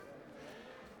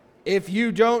If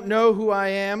you don't know who I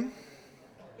am,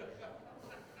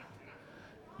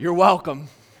 you're welcome.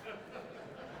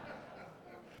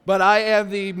 But I am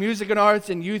the music and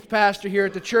arts and youth pastor here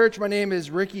at the church. My name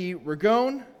is Ricky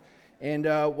Ragone, and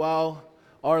while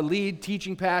our lead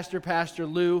teaching pastor, Pastor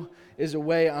Lou, is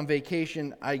away on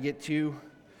vacation, I get to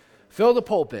fill the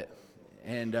pulpit.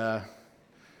 And I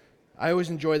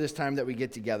always enjoy this time that we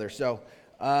get together. So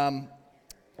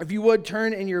if you would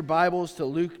turn in your Bibles to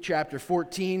Luke chapter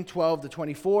 14, 12 to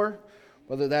 24,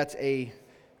 whether that's a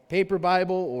paper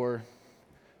Bible or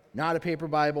not a paper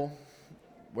Bible,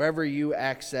 wherever you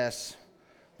access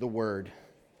the Word.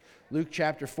 Luke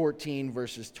chapter 14,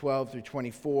 verses 12 through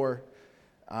 24.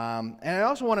 And I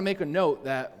also want to make a note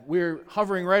that we're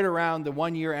hovering right around the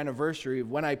 1-year anniversary of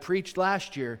when I preached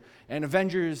last year, and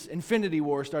Avengers Infinity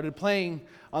War started playing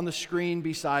on the screen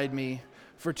beside me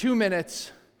for 2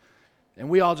 minutes, and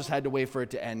we all just had to wait for it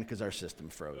to end because our system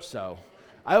froze. So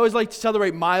I always like to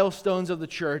celebrate milestones of the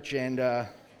church, and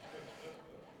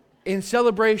in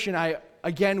celebration, I,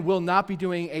 again, will not be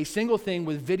doing a single thing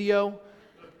with video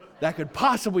that could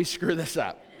possibly screw this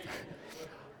up.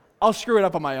 I'll screw it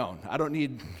up on my own. I don't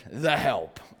need the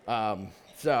help.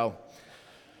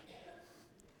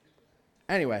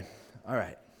 Anyway, all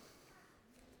right.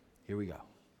 Here we go.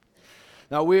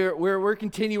 Now we're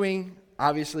continuing,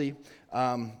 obviously,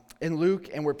 in Luke,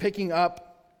 and we're picking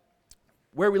up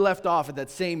where we left off at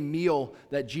that same meal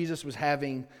that Jesus was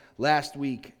having last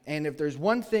week. And if there's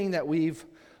one thing that we've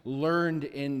learned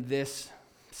in this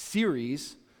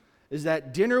series, is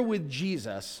that dinner with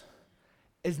Jesus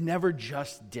is never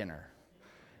just dinner.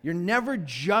 You're never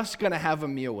just going to have a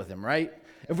meal with him, right?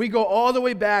 If we go all the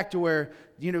way back to where,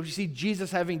 you see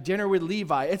Jesus having dinner with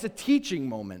Levi, it's a teaching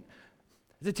moment.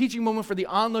 It's a teaching moment for the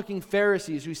onlooking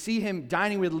Pharisees who see him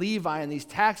dining with Levi and these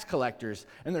tax collectors,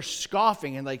 and they're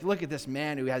scoffing and like, look at this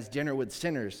man who has dinner with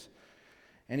sinners.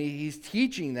 And he's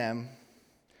teaching them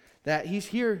that he's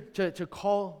here to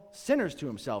call sinners to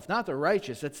himself, not the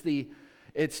righteous.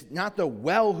 It's not the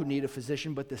well who need a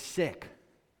physician, but the sick.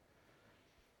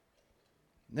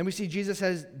 Then we see Jesus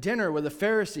has dinner with a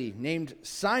Pharisee named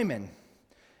Simon,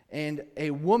 and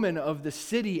a woman of the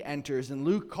city enters, and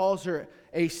Luke calls her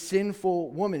a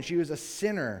sinful woman. She was a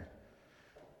sinner.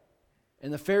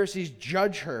 And the Pharisees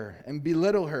judge her and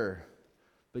belittle her,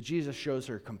 but Jesus shows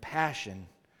her compassion,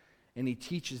 and he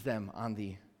teaches them on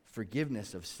the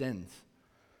forgiveness of sins.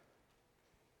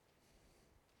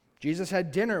 Jesus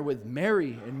had dinner with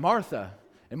Mary and Martha,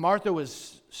 and Martha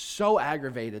was so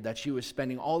aggravated that she was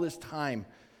spending all this time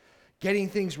getting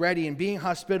things ready and being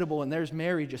hospitable, and there's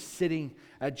Mary just sitting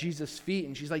at Jesus' feet,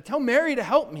 and she's like, tell Mary to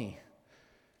help me.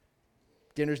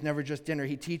 Dinner's never just dinner.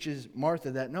 He teaches Martha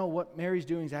that, no, what Mary's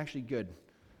doing is actually good.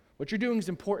 What you're doing is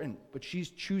important, but she's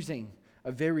choosing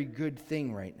a very good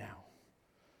thing right now.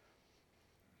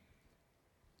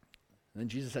 And then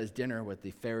Jesus has dinner with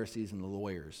the Pharisees and the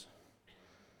lawyers.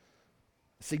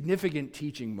 A significant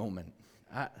teaching moment.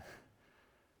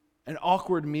 An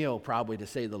awkward meal, probably, to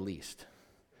say the least.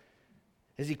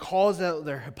 As he calls out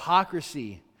their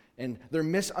hypocrisy and their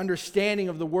misunderstanding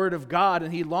of the Word of God,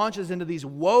 and he launches into these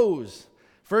woes,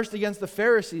 first against the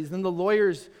Pharisees, then the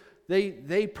lawyers,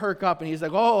 they perk up, and he's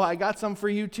like, oh, I got some for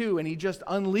you too, and he just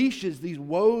unleashes these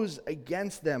woes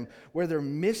against them, where they're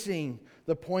missing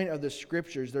the point of the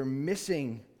Scriptures. They're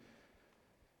missing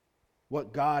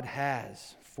what God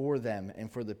has for them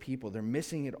and for the people. They're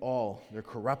missing it all. They're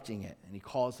corrupting it, and he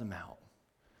calls them out.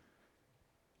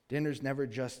 Dinner's never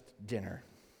just dinner.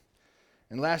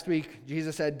 And last week,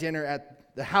 Jesus had dinner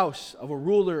at the house of a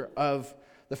ruler of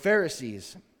the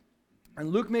Pharisees. And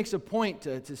Luke makes a point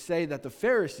to say that the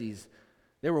Pharisees,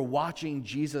 they were watching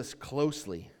Jesus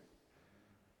closely,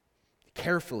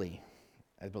 carefully,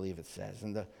 I believe it says.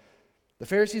 And the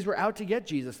Pharisees were out to get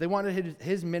Jesus. They wanted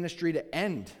his ministry to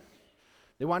end.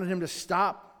 They wanted him to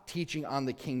stop teaching on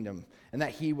the kingdom and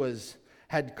that he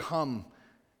had come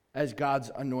as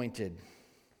God's anointed.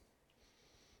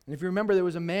 And if you remember, there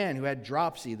was a man who had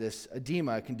dropsy, this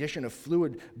edema, a condition of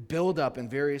fluid buildup in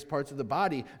various parts of the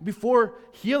body. Before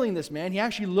healing this man, he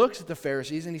actually looks at the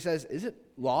Pharisees and he says, is it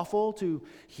lawful to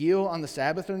heal on the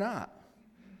Sabbath or not?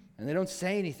 And they don't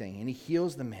say anything, and he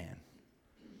heals the man.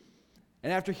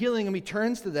 And after healing him, he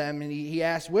turns to them and he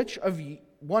asks, which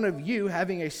one of you,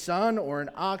 having a son or an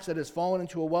ox that has fallen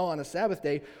into a well on a Sabbath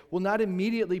day, will not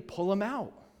immediately pull him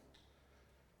out?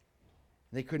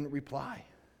 They couldn't reply.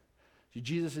 So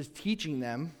Jesus is teaching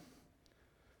them,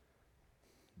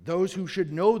 those who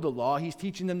should know the law, he's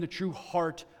teaching them the true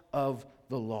heart of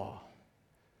the law.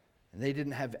 And they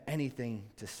didn't have anything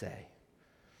to say.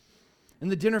 And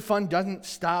the dinner fun doesn't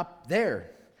stop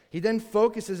there. He then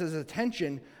focuses his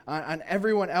attention on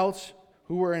everyone else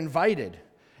who were invited,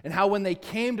 and how when they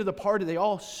came to the party, they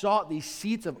all sought these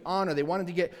seats of honor. They wanted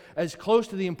to get as close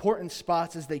to the important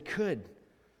spots as they could.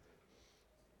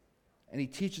 And he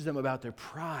teaches them about their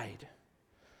pride.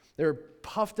 They're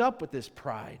puffed up with this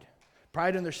pride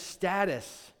in their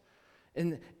status,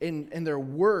 in their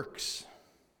works.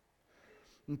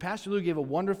 And Pastor Lou gave a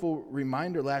wonderful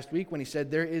reminder last week when he said,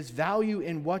 there is value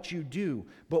in what you do,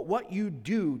 but what you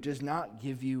do does not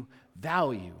give you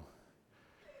value.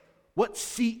 What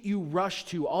seat you rush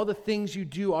to, all the things you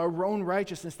do, our own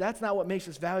righteousness, that's not what makes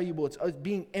us valuable. It's us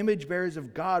being image bearers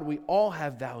of God. We all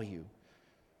have value.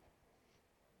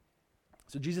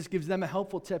 So Jesus gives them a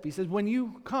helpful tip. He says, when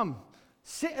you come,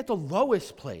 sit at the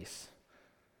lowest place.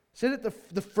 Sit at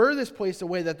the furthest place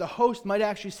away that the host might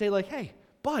actually say like, hey,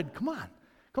 bud, come on.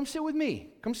 Come sit with me.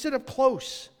 Come sit up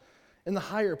close in the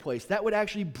higher place. That would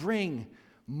actually bring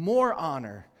more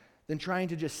honor than trying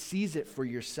to just seize it for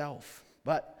yourself.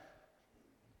 But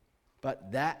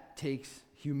that takes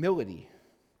humility,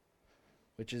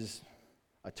 which is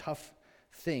a tough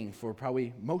thing for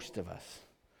probably most of us.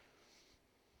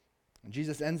 And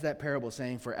Jesus ends that parable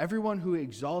saying, for everyone who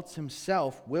exalts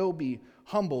himself will be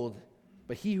humbled,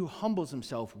 but he who humbles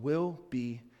himself will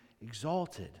be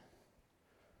exalted.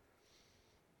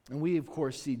 And we, of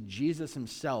course, see Jesus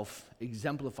himself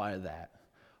exemplify that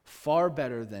far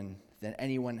better than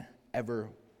anyone ever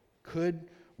could,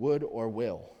 would, or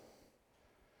will.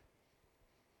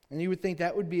 And you would think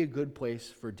that would be a good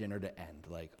place for dinner to end.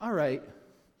 Like, all right,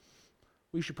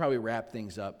 we should probably wrap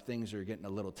things up. Things are getting a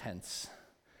little tense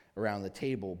around the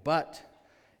table. But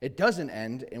it doesn't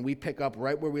end, and we pick up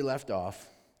right where we left off.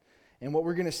 And what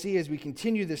we're going to see as we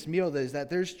continue this meal is that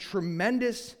there's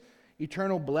tremendous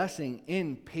eternal blessing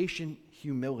in patient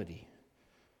humility.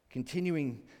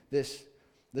 Continuing this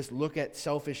look at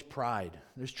selfish pride.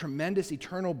 There's tremendous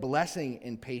eternal blessing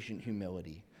in patient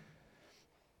humility.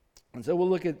 And so we'll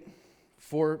look at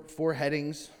four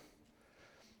headings.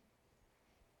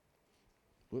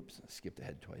 Whoops, I skipped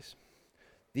ahead twice.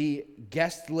 The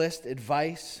guest list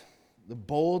advice, the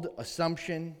bold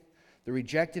assumption, the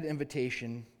rejected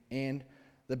invitation, and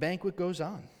the banquet goes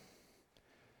on.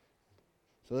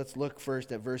 So let's look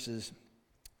first at verses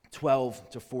 12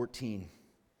 to 14. It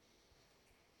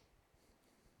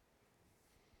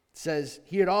says,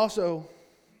 he had also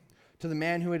to the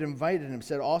man who had invited him,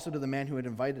 said also to the man who had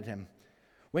invited him,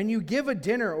 when you give a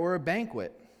dinner or a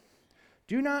banquet,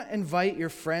 do not invite your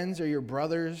friends or your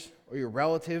brothers or your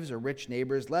relatives or rich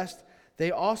neighbors, lest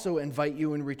they also invite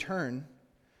you in return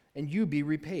and you be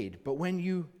repaid. But when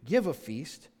you give a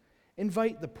feast,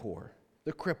 invite the poor,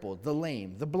 the crippled, the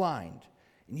lame, the blind,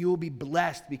 and you will be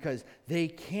blessed because they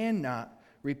cannot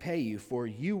repay you, for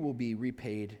you will be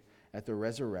repaid at the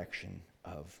resurrection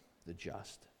of the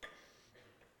just.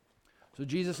 So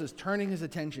Jesus is turning his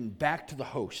attention back to the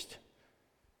host.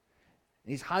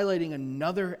 And he's highlighting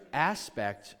another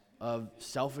aspect of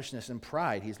selfishness and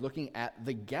pride. He's looking at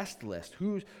the guest list.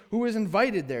 Who is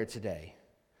invited there today?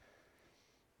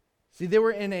 See, they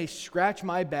were in a scratch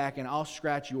my back and I'll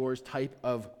scratch yours type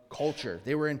of culture.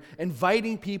 They were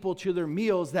inviting people to their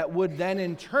meals that would then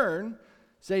in turn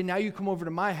say, now you come over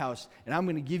to my house and I'm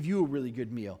going to give you a really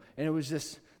good meal. And it was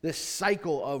this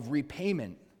cycle of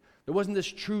repayment. There wasn't this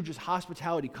true just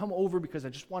hospitality. Come over because I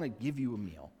just want to give you a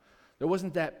meal. There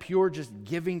wasn't that pure just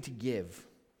giving to give.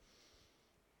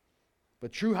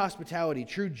 But true hospitality,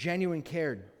 true genuine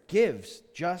care gives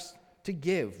just to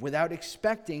give without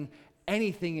expecting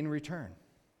anything in return.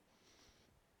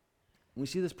 We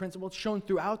see this principle. It's shown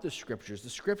throughout the scriptures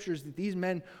that these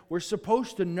men were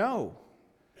supposed to know.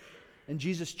 And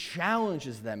Jesus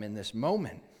challenges them in this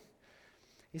moment.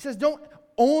 He says, don't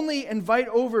only invite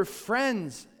over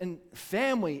friends and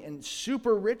family and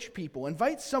super rich people.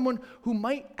 Invite someone who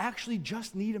might actually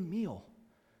just need a meal,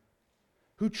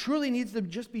 who truly needs to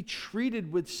just be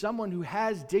treated with someone who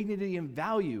has dignity and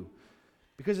value.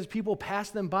 Because as people pass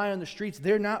them by on the streets,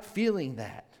 they're not feeling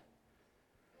that.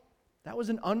 That was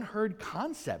an unheard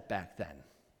concept back then.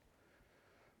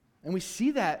 And we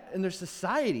see that in their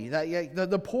society, that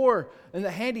the poor and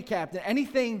the handicapped, and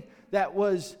anything that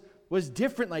was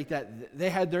different like that. They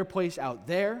had their place out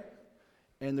there,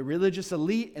 and the religious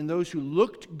elite and those who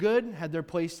looked good had their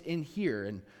place in here,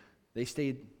 and they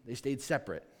stayed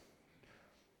separate.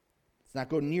 Let's not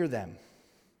go near them.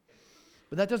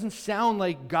 But that doesn't sound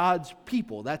like God's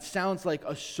people. That sounds like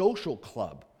a social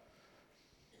club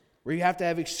where you have to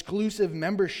have exclusive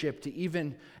membership to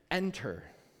even enter.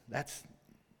 That's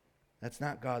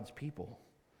not God's people.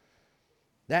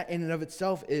 That in and of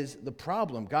itself is the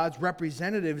problem. God's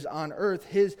representatives on earth,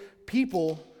 his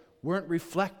people, weren't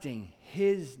reflecting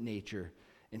his nature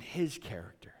and his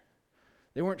character.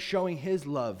 They weren't showing his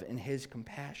love and his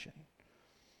compassion.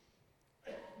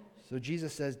 So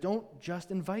Jesus says, don't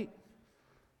just invite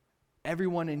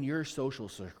everyone in your social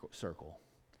circle.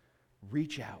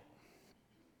 Reach out.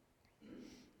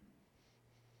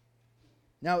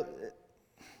 Now,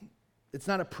 it's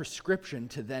not a prescription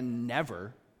to then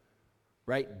never,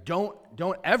 right? Don't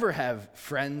ever have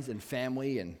friends and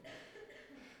family and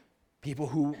people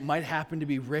who might happen to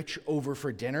be rich over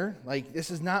for dinner. Like, this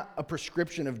is not a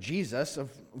prescription of Jesus.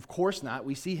 Of course not.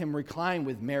 We see him recline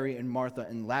with Mary and Martha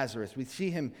and Lazarus. We see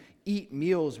him eat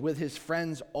meals with his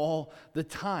friends all the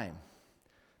time.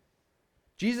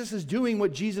 Jesus is doing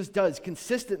what Jesus does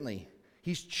consistently.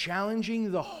 He's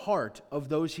challenging the heart of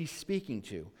those he's speaking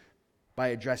to by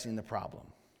addressing the problem.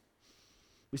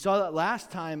 We saw that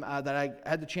last time that I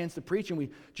had the chance to preach, and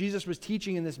Jesus was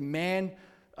teaching, and this man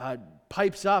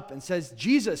pipes up and says,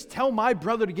 Jesus, tell my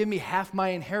brother to give me half my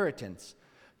inheritance.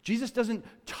 Jesus doesn't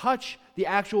touch the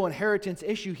actual inheritance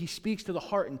issue. He speaks to the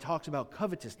heart and talks about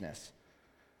covetousness.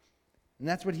 And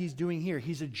that's what he's doing here.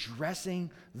 He's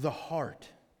addressing the heart.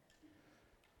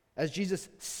 As Jesus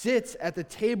sits at the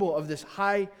table of this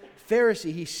high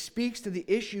Pharisee, he speaks to the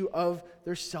issue of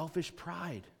their selfish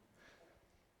pride.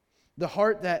 The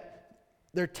heart that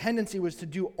their tendency was to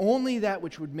do only that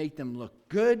which would make them look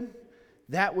good,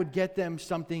 that would get them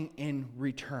something in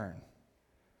return.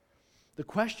 The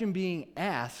question being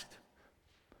asked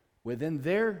within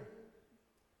their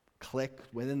clique,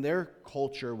 within their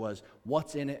culture was,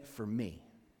 what's in it for me?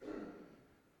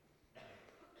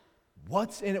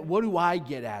 What's in it? What do I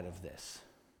get out of this?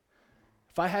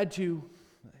 If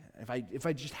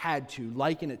I just had to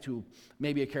liken it to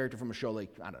maybe a character from a show like,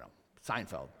 I don't know,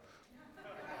 Seinfeld.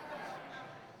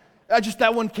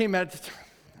 That one came out.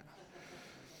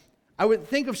 I would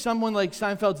think of someone like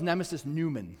Seinfeld's nemesis,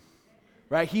 Newman,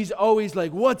 right? He's always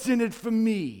like, what's in it for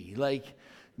me? Like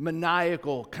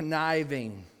maniacal,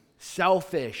 conniving,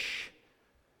 selfish.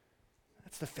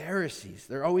 That's the Pharisees.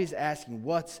 They're always asking,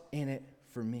 what's in it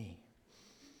for me?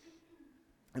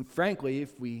 And frankly,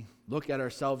 if we look at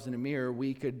ourselves in a mirror,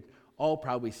 we could all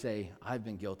probably say, I've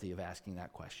been guilty of asking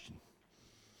that question.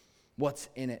 What's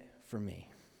in it for me?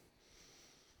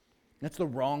 That's the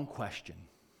wrong question.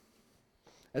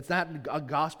 It's not a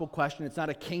gospel question. It's not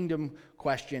a kingdom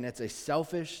question. It's a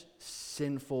selfish,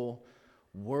 sinful,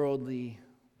 worldly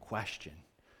question.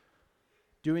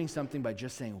 Doing something by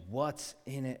just saying, what's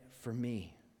in it for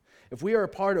me? If we are a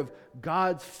part of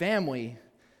God's family,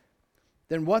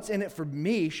 then what's in it for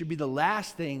me should be the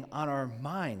last thing on our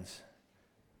minds.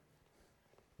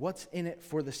 What's in it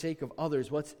for the sake of others?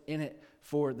 What's in it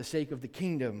for the sake of the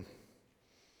kingdom?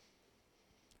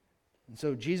 And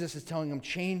so Jesus is telling them,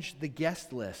 change the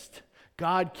guest list.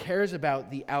 God cares about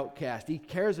the outcast. He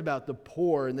cares about the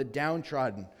poor and the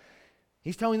downtrodden.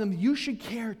 He's telling them, you should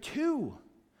care too.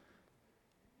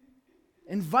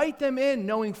 Invite them in,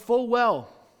 knowing full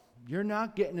well you're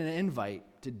not getting an invite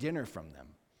to dinner from them,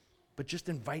 but just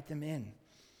invite them in.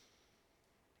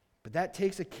 But that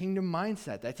takes a kingdom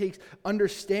mindset. That takes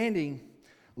understanding,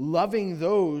 loving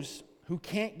those who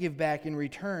can't give back in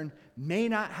return may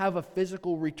not have a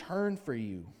physical return for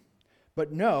you.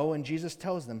 But no, and Jesus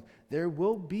tells them, there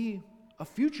will be a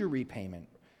future repayment.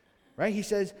 Right? He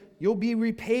says, you'll be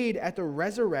repaid at the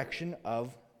resurrection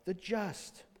of the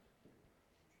just.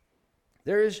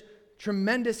 There is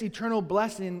tremendous eternal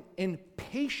blessing in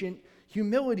patient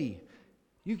humility.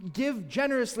 You can give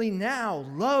generously now,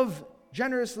 love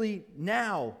generously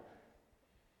now.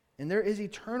 And there is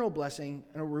eternal blessing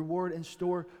and a reward in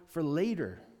store for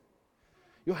later.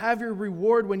 You'll have your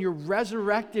reward when you're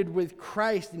resurrected with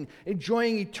Christ and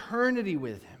enjoying eternity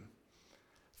with him.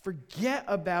 Forget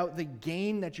about the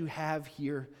gain that you have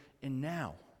here and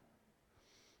now.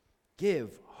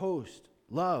 Give, host,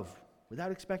 love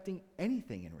without expecting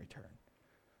anything in return.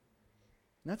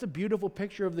 And that's a beautiful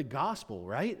picture of the gospel,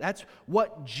 right? That's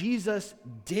what Jesus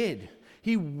did.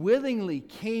 He willingly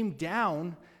came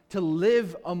down to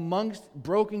live amongst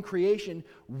broken creation,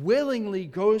 willingly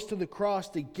goes to the cross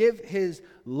to give his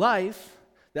life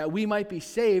that we might be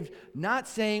saved, not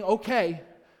saying, okay,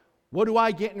 what do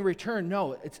I get in return?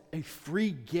 No, it's a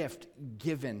free gift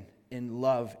given in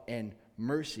love and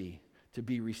mercy to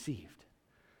be received.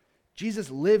 Jesus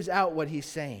lives out what he's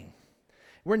saying.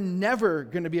 We're never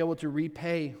going to be able to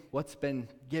repay what's been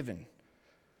given.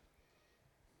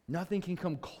 Nothing can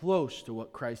come close to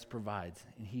what Christ provides,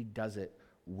 and he does it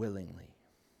willingly.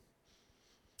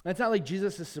 And it's not like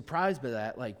Jesus is surprised by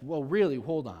that, like, well, really,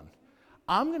 hold on.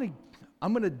 I'm going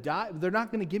to die. They're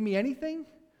not going to give me anything?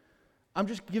 I'm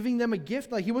just giving them a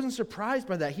gift. Like, he wasn't surprised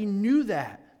by that. He knew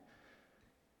that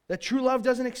that true love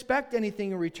doesn't expect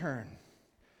anything in return.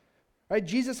 Right?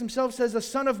 Jesus himself says the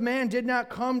Son of Man did not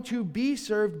come to be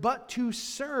served, but to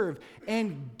serve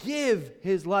and give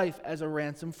his life as a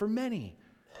ransom for many.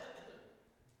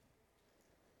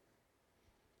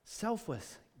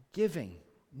 Selfless, giving,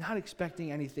 not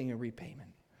expecting anything in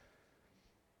repayment.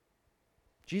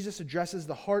 Jesus addresses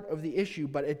the heart of the issue,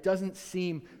 but it doesn't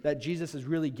seem that Jesus is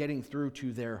really getting through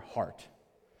to their heart.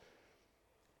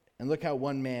 And look how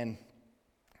one man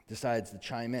decides to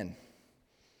chime in.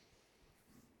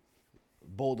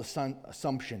 Bold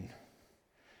assumption.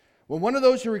 When one of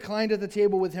those who reclined at the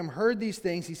table with him heard these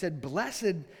things, he said,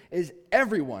 "Blessed is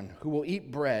everyone who will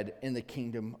eat bread in the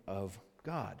kingdom of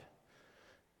God."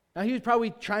 Now he was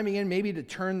probably chiming in maybe to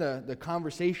turn the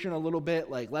conversation a little bit,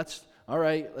 like let's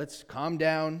calm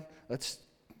down, let's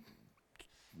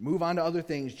move on to other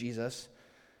things, Jesus.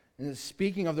 And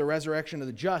speaking of the resurrection of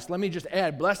the just, let me just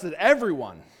add, blessed is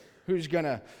everyone who's going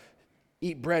to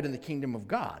eat bread in the kingdom of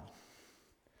God.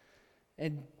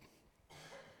 And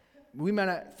we might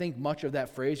not think much of that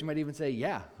phrase. You might even say,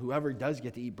 yeah, whoever does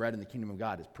get to eat bread in the kingdom of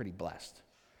God is pretty blessed.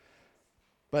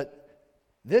 But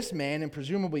this man, and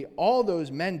presumably all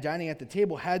those men dining at the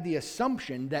table, had the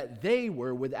assumption that they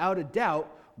were, without a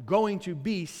doubt, going to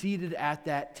be seated at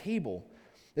that table,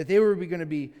 that they were going to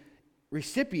be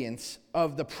recipients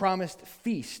of the promised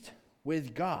feast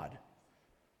with God.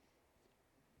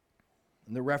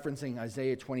 And they're referencing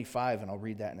Isaiah 25, and I'll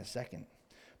read that in a second.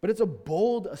 But it's a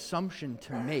bold assumption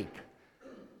to make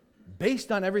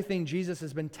based on everything Jesus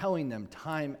has been telling them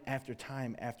time after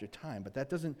time after time. But that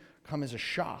doesn't come as a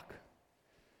shock.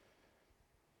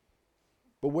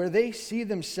 But where they see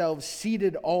themselves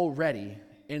seated already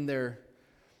in their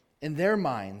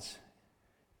minds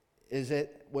is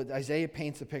it what Isaiah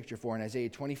paints a picture for in Isaiah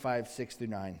 25, 6 through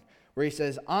 9, where he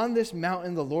says, "On this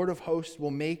mountain the Lord of hosts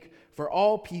will make for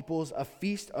all peoples a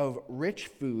feast of rich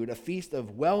food, a feast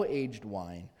of well-aged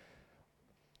wine,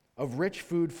 of rich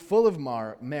food full of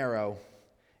marrow,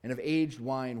 and of aged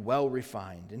wine well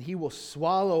refined. And he will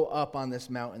swallow up on this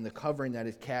mountain the covering that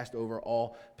is cast over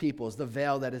all peoples, the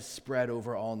veil that is spread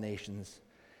over all nations.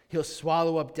 He'll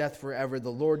swallow up death forever. The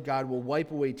Lord God will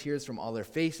wipe away tears from all their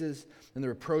faces, and the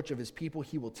reproach of his people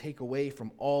he will take away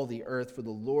from all the earth, for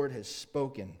the Lord has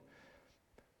spoken.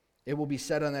 It will be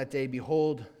said on that day,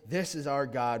 behold, this is our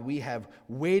God. We have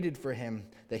waited for him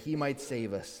that he might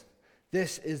save us.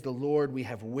 This is the Lord. We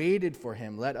have waited for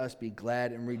him. Let us be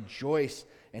glad and rejoice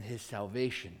in his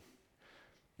salvation."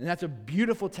 And that's a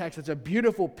beautiful text. It's a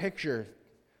beautiful picture.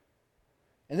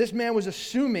 And this man was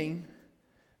assuming,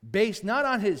 based not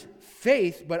on his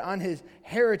faith, but on his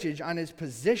heritage, on his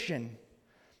position,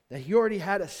 that he already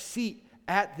had a seat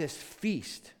at this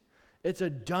feast. It's a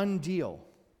done deal.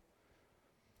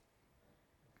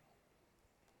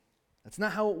 That's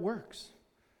not how it works.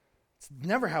 It's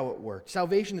never how it works.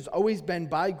 Salvation has always been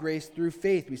by grace through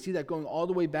faith. We see that going all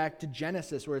the way back to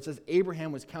Genesis, where it says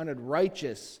Abraham was counted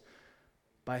righteous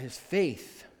by his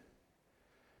faith.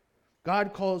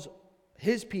 God calls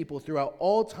his people throughout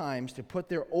all times to put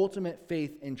their ultimate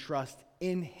faith and trust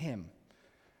in him.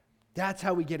 That's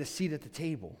how we get a seat at the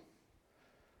table.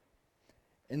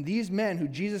 And these men who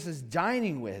Jesus is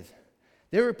dining with,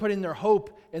 they were putting their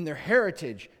hope in their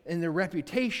heritage, in their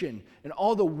reputation, in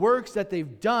all the works that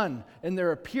they've done, in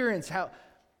their appearance,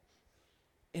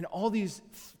 in all these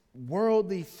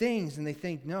worldly things. And they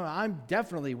think, no, I'm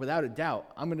definitely, without a doubt,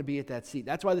 I'm going to be at that seat.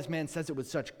 That's why this man says it with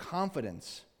such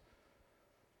confidence.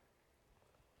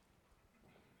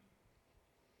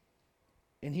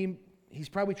 And he's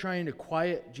probably trying to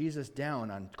quiet Jesus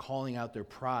down on calling out their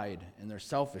pride and their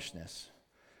selfishness.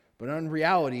 But in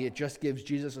reality, it just gives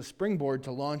Jesus a springboard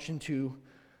to launch into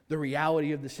the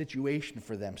reality of the situation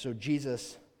for them. So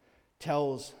Jesus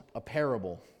tells a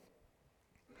parable.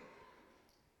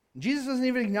 Jesus doesn't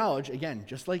even acknowledge, again,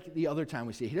 just like the other time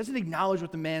we see it, he doesn't acknowledge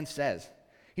what the man says.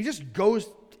 He just goes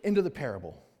into the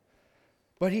parable.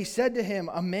 But he said to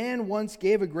him, "A man once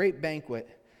gave a great banquet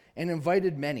and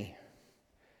invited many.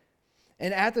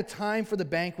 And at the time for the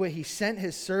banquet, he sent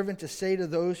his servant to say to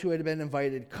those who had been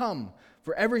invited, 'Come,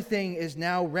 for everything is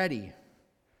now ready.'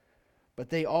 But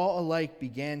they all alike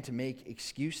began to make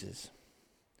excuses.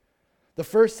 The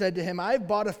first said to him, 'I've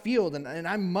bought a field, and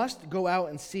I must go out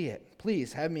and see it.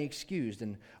 Please have me excused.'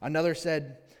 And another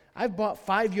said, 'I've bought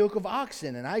 5 yoke of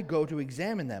oxen, and I go to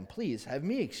examine them. Please have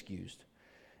me excused.'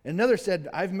 And another said,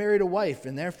 'I've married a wife,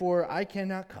 and therefore I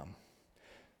cannot come.'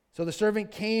 So the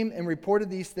servant came and reported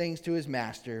these things to his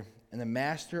master, and the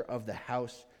master of the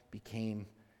house became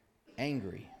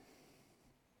angry."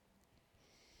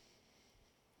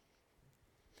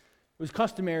 It was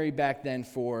customary back then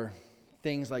for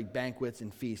things like banquets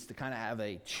and feasts to kind of have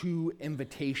a two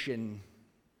invitation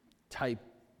type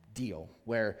deal,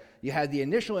 where you had the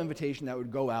initial invitation that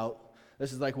would go out.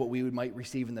 This is like what we might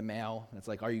receive in the mail. It's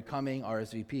like, are you coming?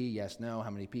 RSVP, yes, no, how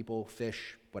many people,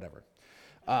 fish, whatever.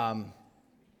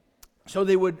 So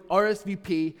they would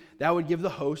RSVP. That would give the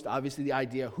host, obviously, the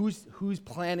idea who's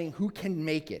planning, who can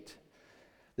make it.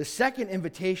 The second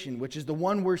invitation, which is the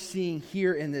one we're seeing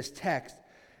here in this text,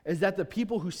 is that the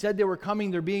people who said they were coming,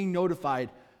 they're being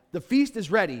notified. The feast is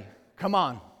ready. Come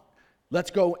on, let's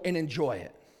go and enjoy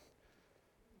it.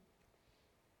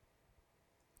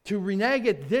 To renege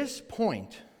at this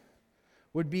point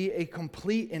would be a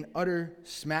complete and utter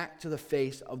smack to the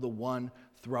face of the one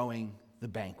throwing the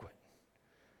banquet.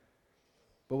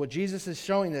 But what Jesus is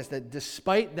showing us, that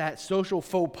despite that social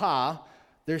faux pas,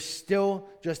 there's still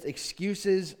just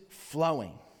excuses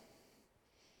flowing.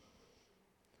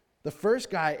 The first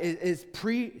guy is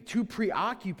too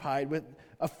preoccupied with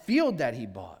a field that he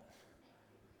bought.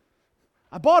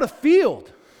 I bought a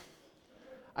field.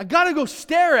 I got to go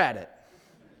stare at it.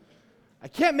 I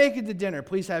can't make it to dinner.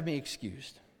 Please have me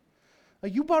excused.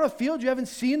 Like, you bought a field? You haven't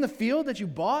seen the field that you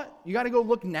bought? You got to go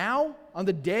look now on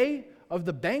the day of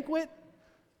the banquet?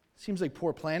 Seems like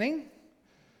poor planning.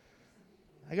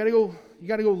 You got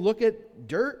to go look at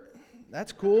dirt?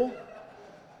 That's cool.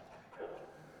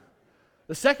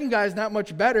 The second guy is not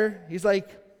much better. He's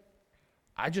like,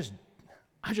 I just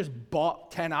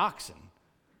bought 10 oxen,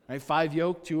 right? 5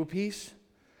 yoke, 2 apiece.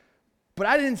 But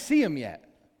I didn't see them yet.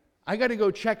 I got to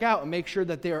go check out and make sure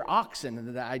that they are oxen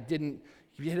and that I didn't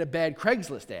hit a bad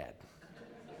Craigslist ad.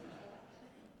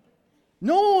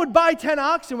 No one would buy 10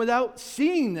 oxen without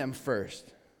seeing them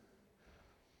first.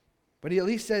 But he at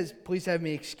least says, please have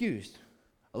me excused.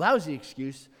 Allows the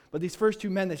excuse, but these first 2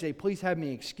 men, they say, please have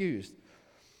me excused.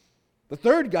 The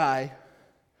third guy,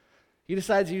 he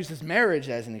decides to use his marriage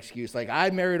as an excuse. Like, I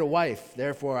married a wife,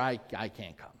 therefore I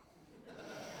can't come.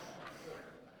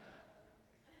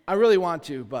 I really want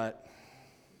to, but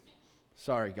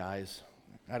sorry, guys.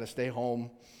 I got to stay home.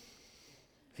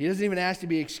 He doesn't even ask to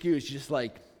be excused. He's just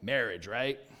like, marriage,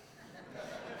 right?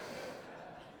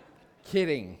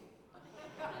 Kidding.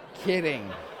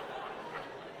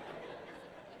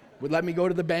 Would let me go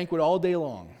to the banquet all day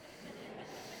long.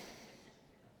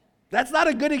 That's not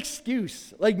a good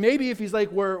excuse. Like, maybe if he's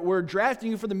like, we're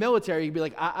drafting you for the military, he'd be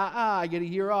like, I get a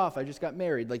year off. I just got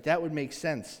married. Like, that would make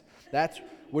sense. That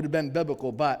would have been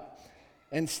biblical. But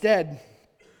instead,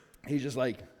 he's just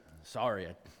like, sorry,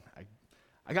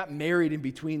 I got married in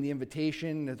between the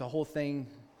invitation and the whole thing.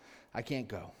 I can't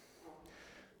go.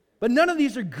 But none of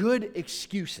these are good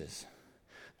excuses.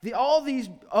 All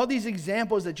these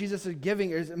examples that Jesus is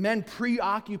giving is men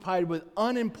preoccupied with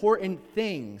unimportant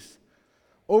things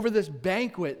over this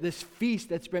banquet, this feast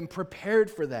that's been prepared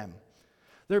for them.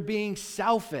 They're being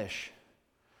selfish.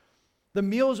 The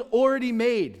meal's already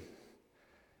made.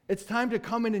 It's time to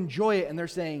come and enjoy it, and they're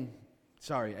saying,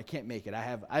 sorry, I can't make it. I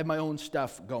have my own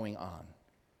stuff going on.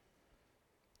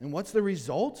 And what's the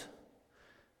result?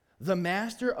 The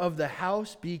master of the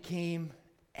house became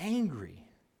angry.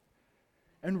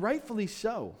 And rightfully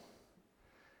so.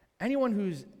 Anyone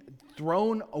who's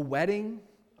thrown a wedding,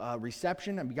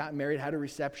 reception, and gotten married, had a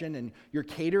reception, and you're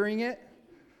catering it,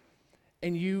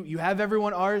 and you have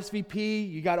everyone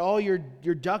RSVP, you got all your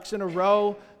ducks in a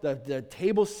row, the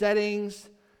table settings.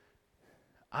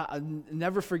 I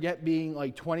never forget being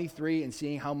like 23 and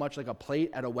seeing how much like a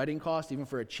plate at a wedding costs, even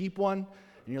for a cheap one.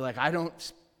 And you're like, I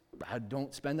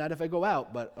don't spend that if I go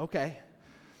out, but okay.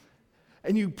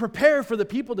 And you prepare for the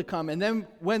people to come, and then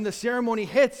when the ceremony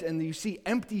hits and you see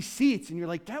empty seats, and you're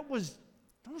like, that was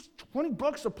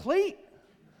 $20 a plate.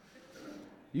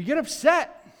 You get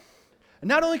upset. And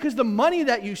not only because the money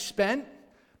that you spent,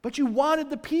 but you wanted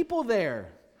the people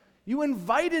there. You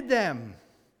invited them,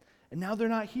 and now they're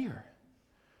not here.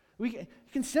 You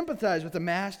can sympathize with the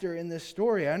master in this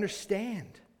story. I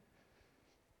understand.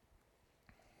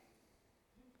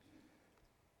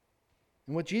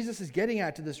 And what Jesus is getting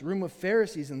at to this room of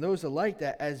Pharisees and those alike,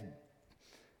 that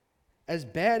as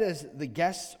bad as the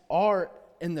guests are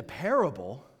in the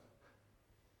parable,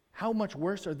 how much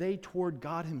worse are they toward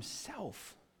God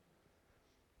himself?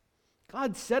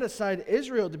 God set aside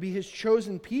Israel to be his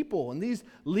chosen people, and these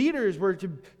leaders were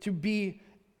to be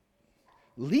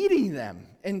leading them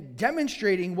and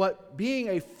demonstrating what being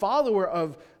a follower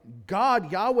of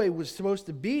God, Yahweh, was supposed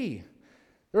to be.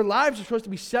 Their lives are supposed to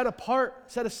be set apart,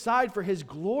 set aside for his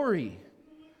glory.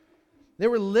 They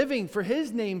were living for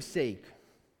his name's sake.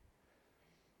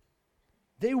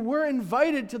 They were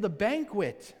invited to the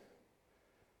banquet.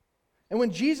 And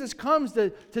when Jesus comes to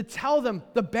tell them,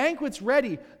 the banquet's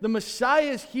ready, the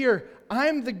Messiah is here,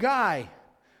 I'm the guy.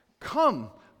 Come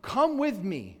with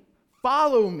me.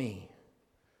 Follow me.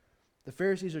 The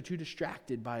Pharisees are too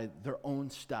distracted by their own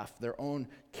stuff, their own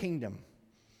kingdom.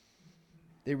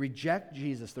 They reject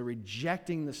Jesus. They're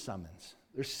rejecting the summons.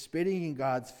 They're spitting in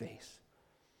God's face.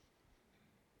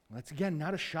 That's, again,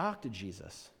 not a shock to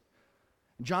Jesus.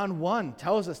 John 1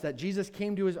 tells us that Jesus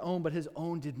came to his own, but his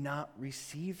own did not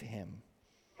receive him.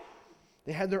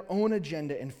 They had their own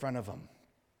agenda in front of them.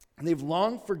 And they've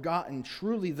long forgotten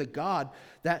truly the God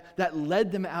that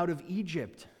led them out of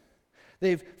Egypt.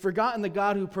 They've forgotten the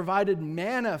God who provided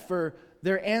manna for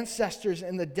their ancestors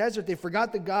in the desert. They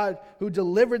forgot the God who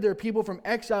delivered their people from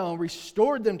exile and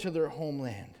restored them to their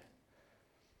homeland.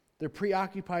 They're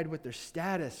preoccupied with their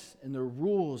status and their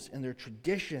rules and their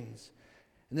traditions.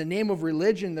 In the name of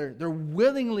religion, they're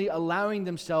willingly allowing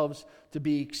themselves to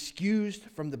be excused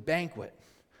from the banquet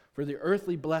for the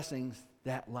earthly blessings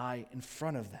that lie in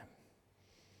front of them.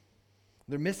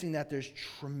 They're missing that there's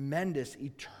tremendous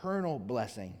eternal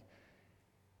blessing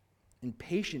in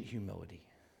patient humility.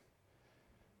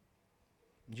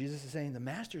 And Jesus is saying the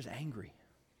master's angry.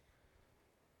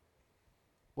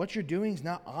 What you're doing is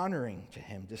not honoring to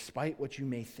him, despite what you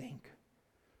may think.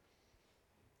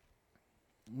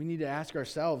 We need to ask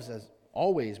ourselves, as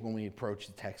always when we approach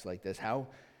a text like this, how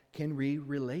can we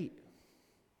relate?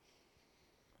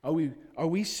 Are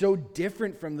we so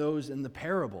different from those in the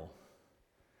parable?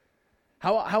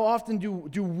 How often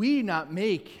do we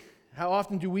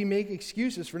make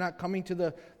excuses for not coming to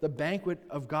the banquet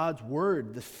of God's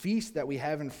word, the feast that we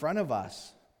have in front of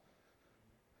us?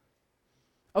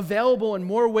 Available in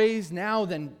more ways now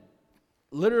than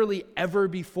literally ever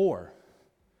before.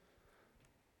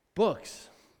 Books,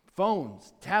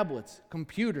 phones, tablets,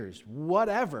 computers,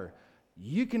 whatever.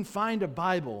 You can find a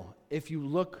Bible if you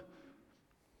look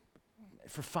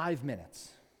for 5 minutes.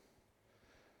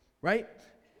 Right?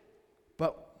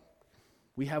 But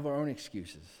we have our own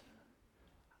excuses.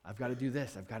 I've got to do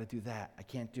this. I've got to do that. I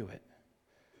can't do it.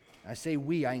 I say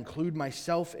we. I include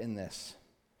myself in this.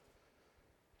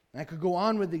 And I could go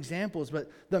on with examples,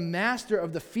 but the master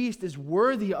of the feast is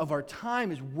worthy of our time,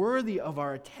 is worthy of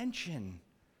our attention.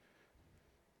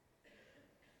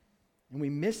 And we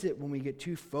miss it when we get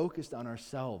too focused on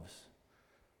ourselves,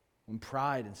 when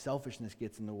pride and selfishness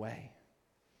gets in the way.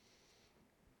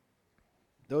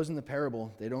 Those in the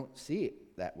parable, they don't see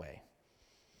it that way.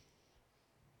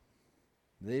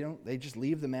 They just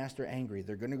leave the master angry.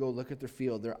 They're going to go look at their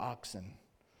field, their oxen.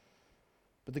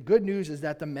 But the good news is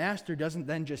that the master doesn't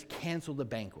then just cancel the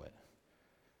banquet.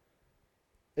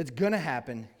 It's going to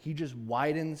happen. He just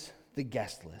widens the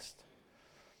guest list.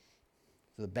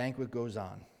 So the banquet goes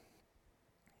on.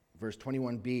 Verse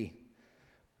 21b,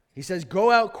 he says, "Go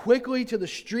out quickly to the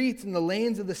streets and the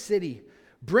lanes of the city.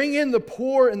 Bring in the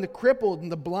poor and the crippled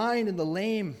and the blind and the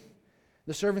lame."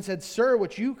 The servant said, "Sir,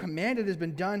 what you commanded has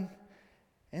been done,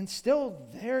 and still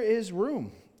there is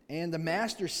room." And the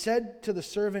master said to the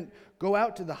servant, "Go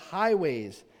out to the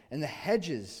highways and the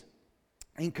hedges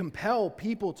and compel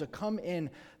people to come in,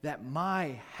 that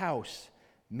my house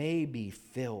may be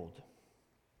filled."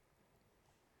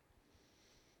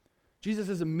 Jesus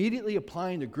is immediately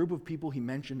applying the group of people he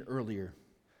mentioned earlier.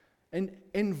 And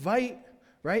invite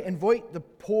the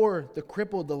poor, the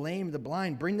crippled, the lame, the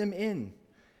blind, bring them in.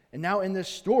 And now in this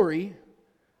story,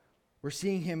 we're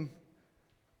seeing him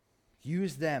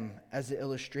use them as an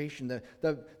illustration.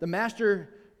 The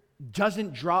master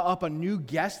doesn't draw up a new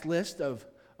guest list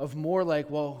of more like,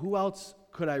 well, who else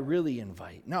could I really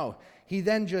invite? No, he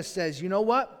then just says, you know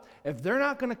what? If they're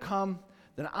not going to come,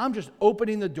 then I'm just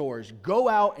opening the doors. Go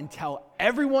out and tell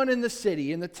everyone in the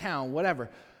city, in the town, whatever,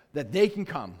 that they can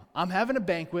come. I'm having a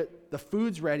banquet. The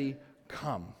food's ready.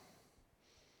 Come.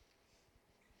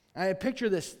 And I picture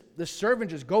this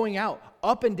servant just going out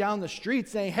up and down the street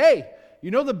saying, hey,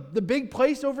 you know the big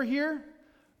place over here?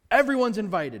 Everyone's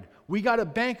invited. We got a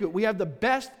banquet. We have the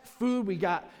best food. We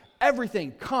got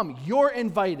everything. Come. You're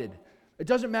invited. It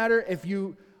doesn't matter if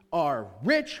you are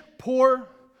rich, poor,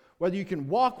 whether you can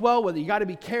walk well, whether you got to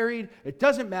be carried. It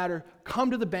doesn't matter.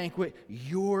 Come to the banquet.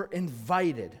 You're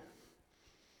invited.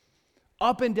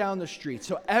 Up and down the street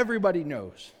so everybody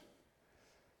knows.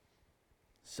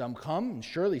 Some come, and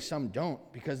surely some don't,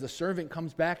 because the servant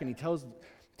comes back and he tells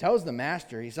the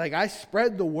master, he's like, I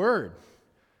spread the word.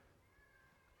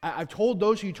 I've told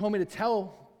those who you told me to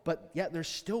tell, but yet there's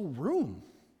still room.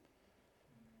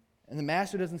 And the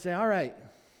master doesn't say, all right,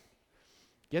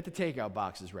 get the takeout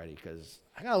boxes ready, because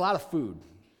I got a lot of food.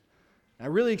 I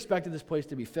really expected this place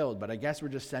to be filled, but I guess we're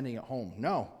just sending it home.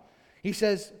 No. He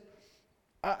says,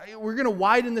 we're going to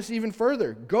widen this even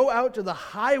further. Go out to the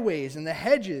highways and the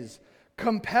hedges.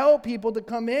 Compel people to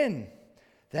come in,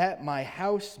 that my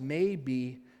house may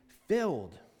be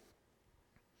filled.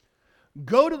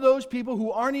 Go to those people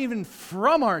who aren't even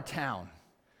from our town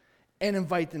and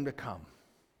invite them to come.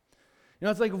 You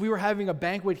know, it's like if we were having a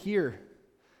banquet here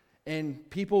and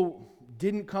people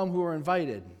didn't come who were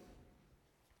invited.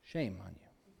 Shame on you.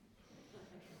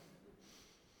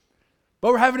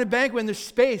 But we're having a banquet in this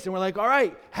space, and we're like, all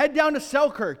right, head down to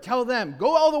Selkirk, tell them.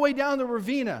 Go all the way down to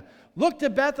Ravenna. Look to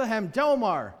Bethlehem,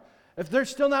 Delmar. If they're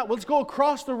still not, let's go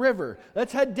across the river.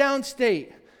 Let's head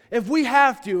downstate. If we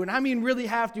have to, and I mean really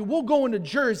have to, we'll go into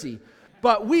Jersey.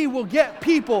 But we will get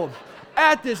people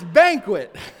at this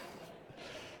banquet.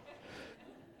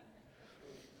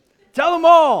 Tell them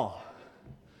all.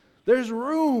 There's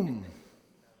room.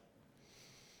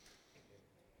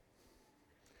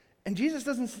 And Jesus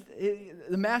doesn't,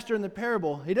 the master in the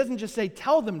parable, he doesn't just say,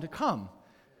 tell them to come.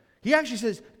 He actually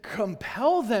says,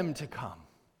 compel them to come.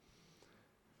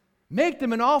 Make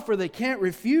them an offer they can't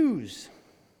refuse.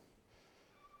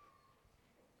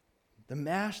 The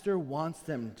master wants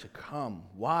them to come.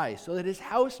 Why? So that his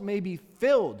house may be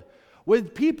filled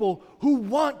with people who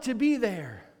want to be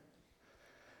there.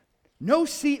 No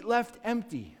seat left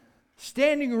empty.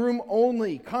 Standing room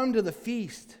only. Come to the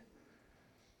feast.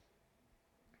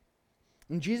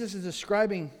 And Jesus is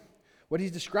describing, what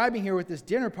he's describing here with this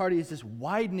dinner party is this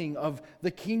widening of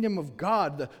the kingdom of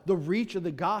God, the reach of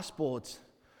the gospel. It's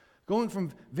going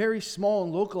from very small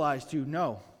and localized to,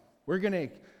 no,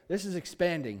 this is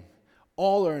expanding.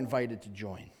 All are invited to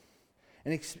join.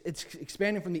 And it's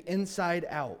expanding from the inside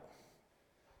out.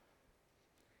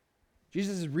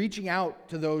 Jesus is reaching out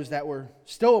to those that were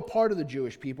still a part of the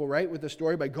Jewish people, right, with the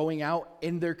story by going out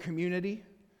in their community.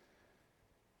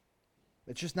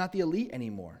 It's just not the elite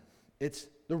anymore. It's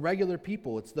the regular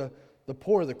people. It's the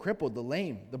poor, the crippled, the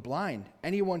lame, the blind,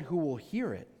 anyone who will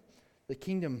hear it. The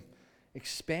kingdom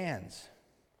expands.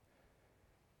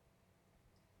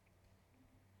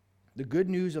 The good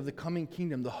news of the coming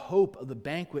kingdom, the hope of the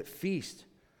banquet feast,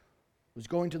 was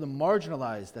going to the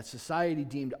marginalized that society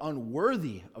deemed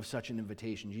unworthy of such an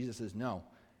invitation. Jesus says, no,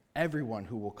 everyone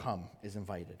who will come is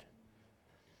invited.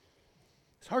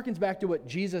 This harkens back to what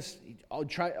Jesus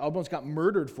almost got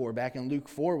murdered for back in Luke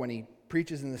 4 when he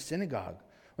preaches in the synagogue.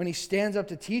 When he stands up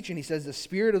to teach and he says, the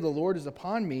Spirit of the Lord is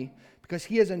upon me because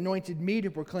he has anointed me to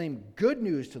proclaim good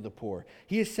news to the poor.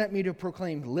 He has sent me to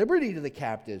proclaim liberty to the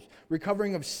captives,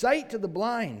 recovering of sight to the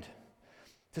blind,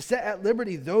 to set at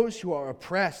liberty those who are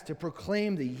oppressed, to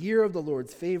proclaim the year of the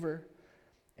Lord's favor.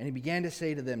 And he began to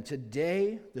say to them,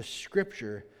 today the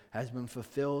scripture has been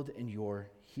fulfilled in your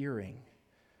hearing.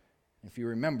 If you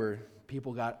remember,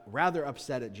 people got rather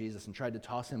upset at Jesus and tried to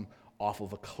toss him off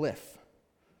of a cliff.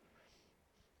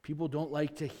 People don't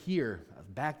like to hear.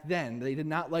 Back then, they did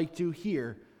not like to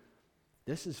hear,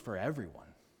 this is for everyone.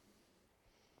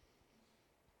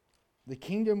 The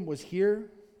kingdom was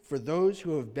here for those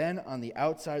who have been on the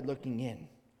outside looking in.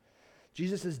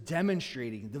 Jesus is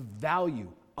demonstrating the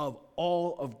value of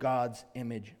all of God's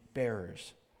image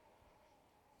bearers.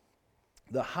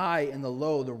 The high and the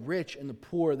low, the rich and the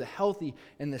poor, the healthy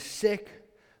and the sick,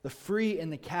 the free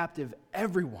and the captive,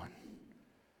 everyone.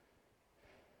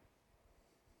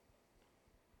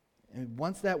 And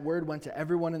once that word went to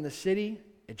everyone in the city,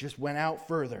 it just went out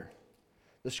further.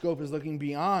 The scope is looking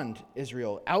beyond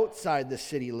Israel, outside the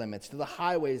city limits, to the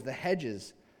highways, the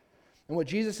hedges. And what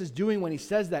Jesus is doing when he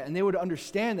says that, and they would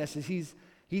understand this, is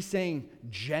he's saying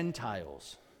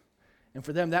Gentiles. And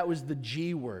for them, that was the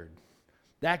G word.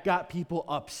 That got people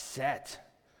upset.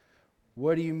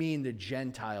 What do you mean the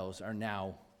Gentiles are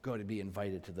now going to be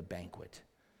invited to the banquet?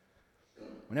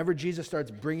 Whenever Jesus starts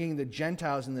bringing the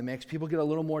Gentiles in the mix, people get a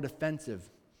little more defensive.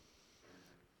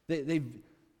 The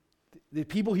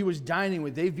people he was dining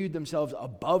with, they viewed themselves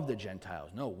above the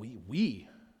Gentiles. No, we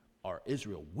are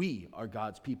Israel. We are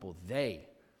God's people. They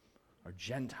are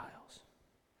Gentiles.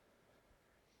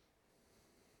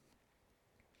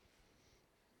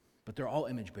 But they're all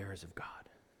image bearers of God.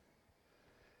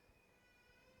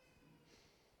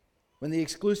 When the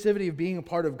exclusivity of being a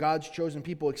part of God's chosen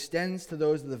people extends to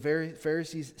those that the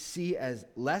Pharisees see as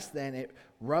less than, it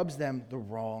rubs them the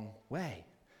wrong way.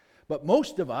 But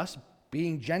most of us,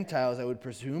 being Gentiles, I would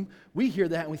presume, we hear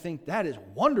that and we think that is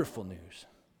wonderful news.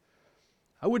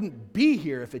 I wouldn't be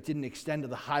here if it didn't extend to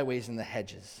the highways and the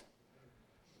hedges.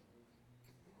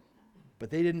 But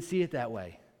they didn't see it that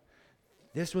way.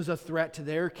 This was a threat to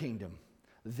their kingdom,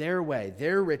 their way,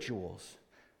 their rituals.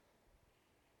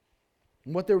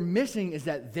 And what they're missing is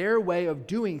that their way of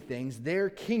doing things, their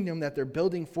kingdom that they're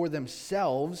building for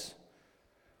themselves,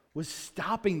 was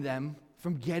stopping them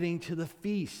from getting to the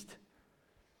feast.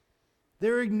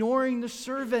 They're ignoring the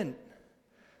servant.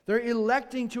 They're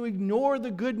electing to ignore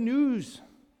the good news.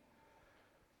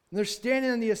 And they're standing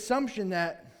on the assumption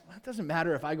that it doesn't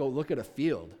matter if I go look at a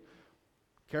field,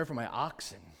 care for my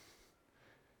oxen,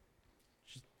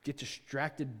 just get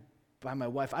distracted by my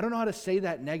wife. I don't know how to say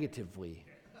that negatively.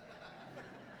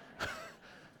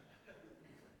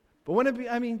 But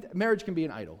when marriage can be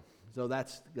an idol, so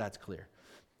that's clear.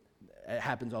 It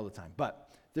happens all the time.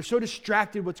 But they're so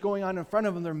distracted what's going on in front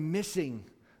of them, they're missing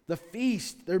the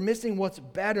feast. They're missing what's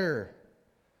better.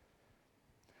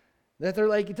 That they're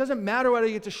like, it doesn't matter what I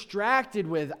get distracted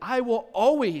with. I will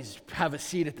always have a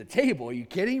seat at the table. Are you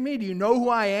kidding me? Do you know who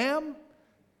I am?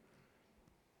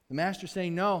 The master's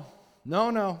saying, no.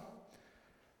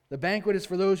 The banquet is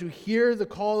for those who hear the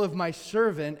call of my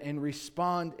servant and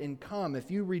respond and come. If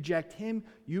you reject him,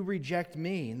 you reject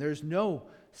me, and there's no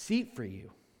seat for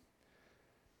you.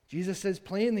 Jesus says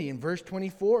plainly in verse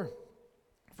 24,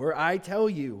 for I tell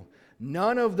you,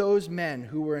 none of those men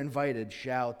who were invited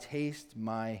shall taste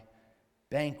my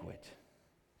banquet.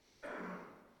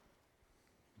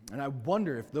 And I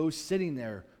wonder if those sitting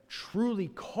there truly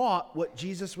caught what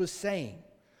Jesus was saying.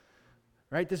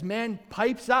 Right? This man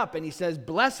pipes up and he says,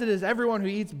 blessed is everyone who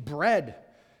eats bread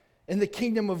in the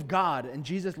kingdom of God. And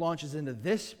Jesus launches into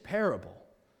this parable.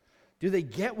 Do they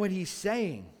get what he's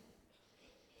saying?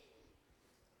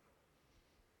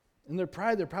 In their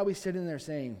pride, they're probably sitting there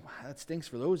saying, wow, that stinks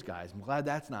for those guys. I'm glad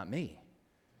that's not me.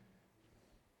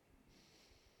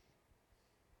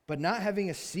 But not having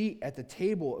a seat at the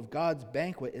table of God's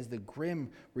banquet is the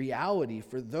grim reality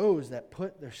for those that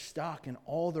put their stock in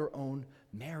all their own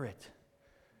merit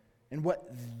and what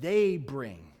they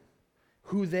bring,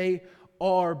 who they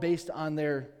are based on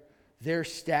their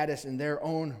status and their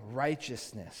own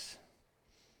righteousness.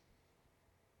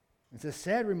 It's a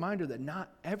sad reminder that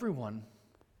not everyone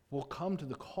will come to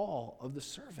the call of the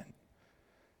servant.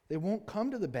 They won't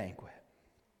come to the banquet.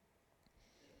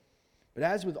 But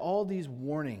as with all these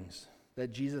warnings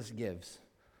that Jesus gives,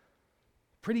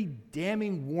 pretty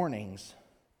damning warnings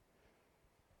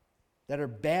that are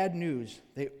bad news,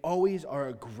 they always are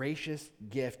a gracious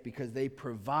gift because they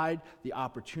provide the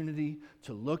opportunity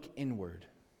to look inward,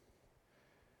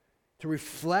 to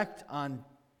reflect on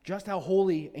just how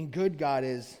holy and good God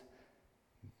is,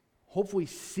 hopefully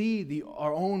see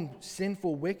our own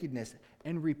sinful wickedness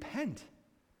and repent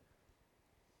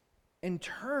and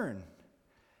turn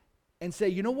and say,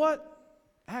 you know what?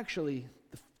 Actually,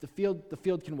 the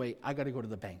field can wait. I got to go to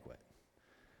the banquet.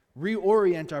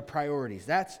 Reorient our priorities.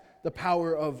 That's the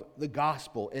power of the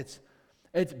gospel. It's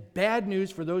bad news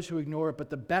for those who ignore it, but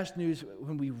the best news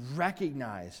when we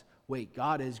recognize, wait,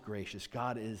 God is gracious,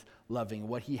 God is loving,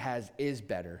 what he has is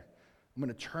better. I'm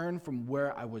going to turn from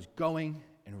where I was going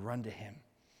and run to him.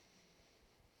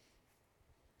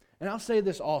 And I'll say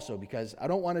this also because I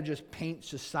don't want to just paint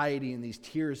society in these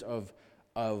tiers of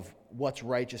what's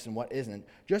righteous and what isn't.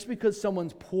 Just because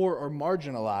someone's poor or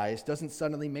marginalized doesn't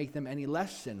suddenly make them any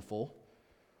less sinful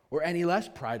or any less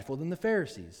prideful than the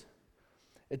Pharisees.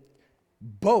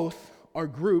 Both are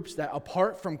groups that,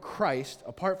 apart from Christ,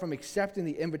 apart from accepting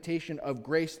the invitation of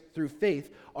grace through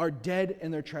faith, are dead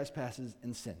in their trespasses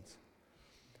and sins.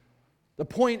 The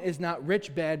point is not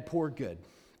rich, bad, poor, good.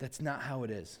 That's not how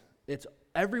it is. It's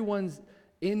everyone's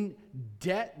in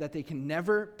debt that they can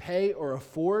never pay or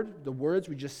afford. The words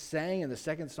we just sang in the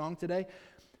second song today.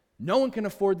 No one can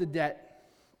afford the debt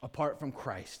apart from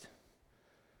Christ.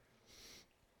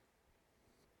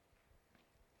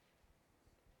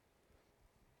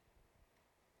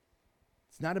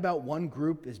 It's not about one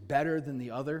group is better than the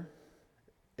other.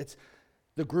 It's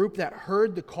the group that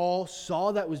heard the call,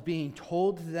 saw that was being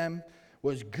told to them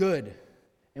was good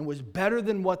and was better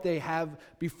than what they have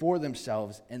before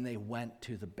themselves, and they went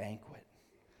to the banquet.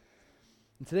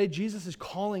 And today, Jesus is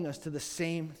calling us to the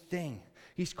same thing.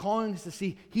 He's calling us to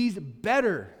see he's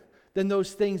better than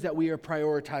those things that we are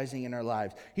prioritizing in our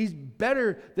lives. He's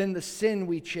better than the sin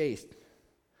we chased.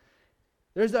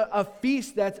 There's a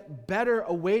feast that's better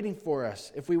awaiting for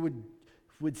us if we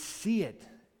would see it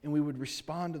and we would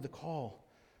respond to the call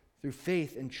through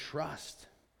faith and trust.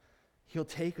 He'll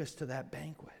take us to that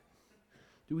banquet.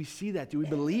 Do we see that? Do we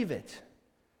believe it?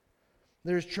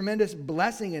 There's tremendous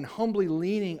blessing in humbly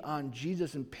leaning on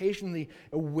Jesus and patiently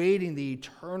awaiting the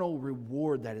eternal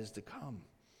reward that is to come.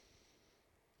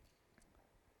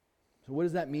 So what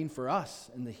does that mean for us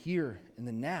in the here and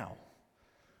the now?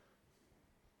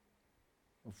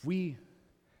 If we've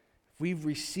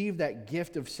received that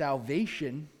gift of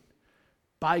salvation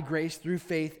by grace through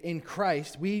faith in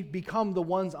Christ, we become the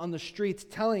ones on the streets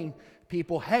telling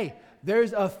people, hey,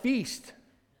 there's a feast.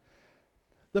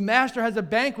 The master has a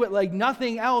banquet like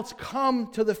nothing else.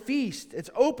 Come to the feast. It's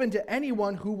open to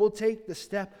anyone who will take the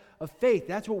step of faith.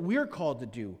 That's what we're called to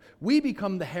do. We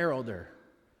become the heralder.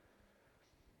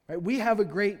 Right? We have a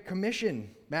great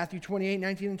commission. Matthew 28,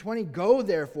 19 and 20. Go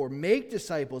therefore, make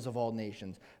disciples of all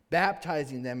nations,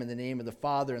 baptizing them in the name of the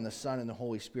Father and the Son and the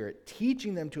Holy Spirit,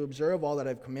 teaching them to observe all that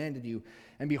I've commanded you.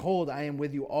 And behold, I am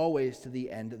with you always to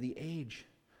the end of the age.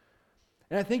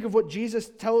 And I think of what Jesus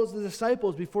tells the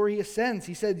disciples before he ascends.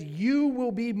 He said, you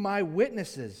will be my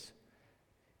witnesses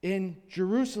in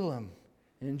Jerusalem,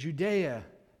 in Judea,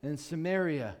 in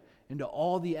Samaria, and to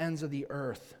all the ends of the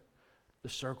earth. The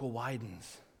circle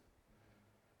widens.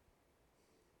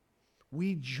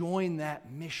 We join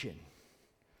that mission.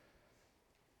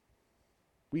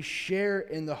 We share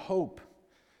in the hope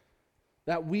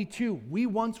that we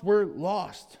once were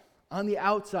lost, on the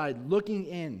outside, looking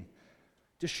in,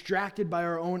 distracted by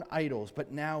our own idols,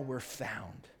 but now we're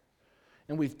found.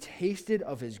 And we've tasted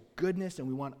of his goodness, and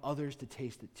we want others to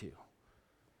taste it too.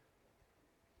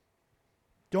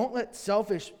 Don't let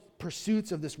selfish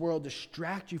pursuits of this world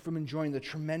distract you from enjoying the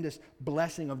tremendous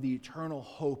blessing of the eternal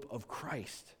hope of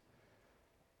Christ.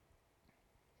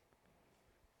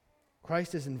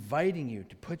 Christ is inviting you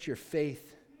to put your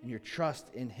faith and your trust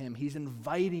in him. He's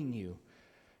inviting you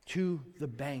to the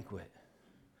banquet.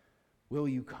 Will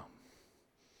you come?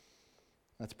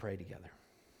 Let's pray together.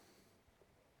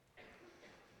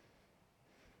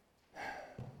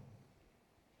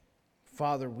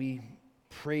 Father, we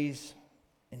praise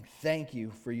and thank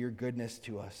you for your goodness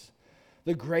to us,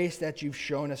 the grace that you've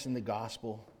shown us in the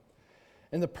gospel,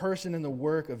 and the person and the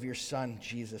work of your Son,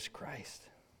 Jesus Christ.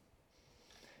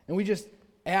 And we just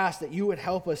ask that you would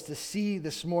help us to see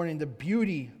this morning the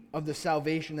beauty of the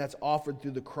salvation that's offered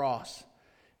through the cross,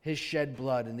 his shed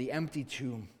blood, and the empty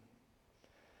tomb.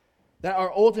 That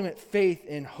our ultimate faith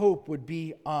and hope would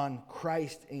be on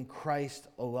Christ and Christ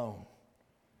alone.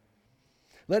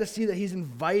 Let us see that he's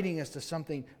inviting us to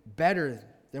something better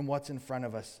than what's in front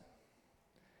of us.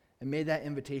 And may that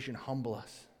invitation humble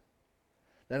us.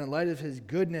 That in light of his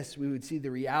goodness, we would see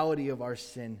the reality of our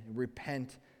sin,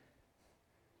 repent,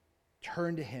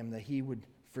 turn to him, that he would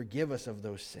forgive us of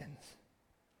those sins.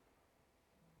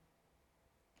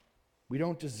 We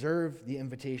don't deserve the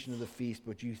invitation of the feast,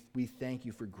 but we thank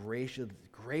you for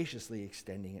graciously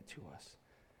extending it to us.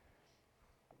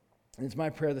 And it's my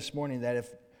prayer this morning that if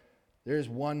there is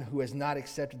one who has not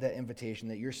accepted that invitation,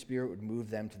 that your Spirit would move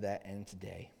them to that end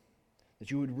today. That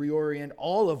you would reorient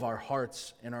all of our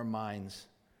hearts and our minds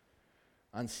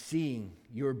on seeing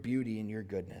your beauty and your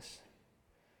goodness.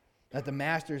 That the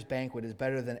Master's banquet is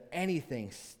better than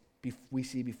anything we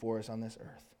see before us on this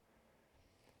earth.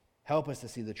 Help us to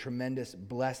see the tremendous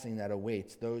blessing that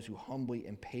awaits those who humbly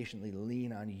and patiently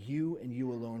lean on you and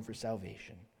you alone for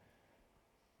salvation.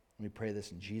 We pray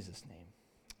this in Jesus' name.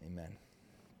 Amen.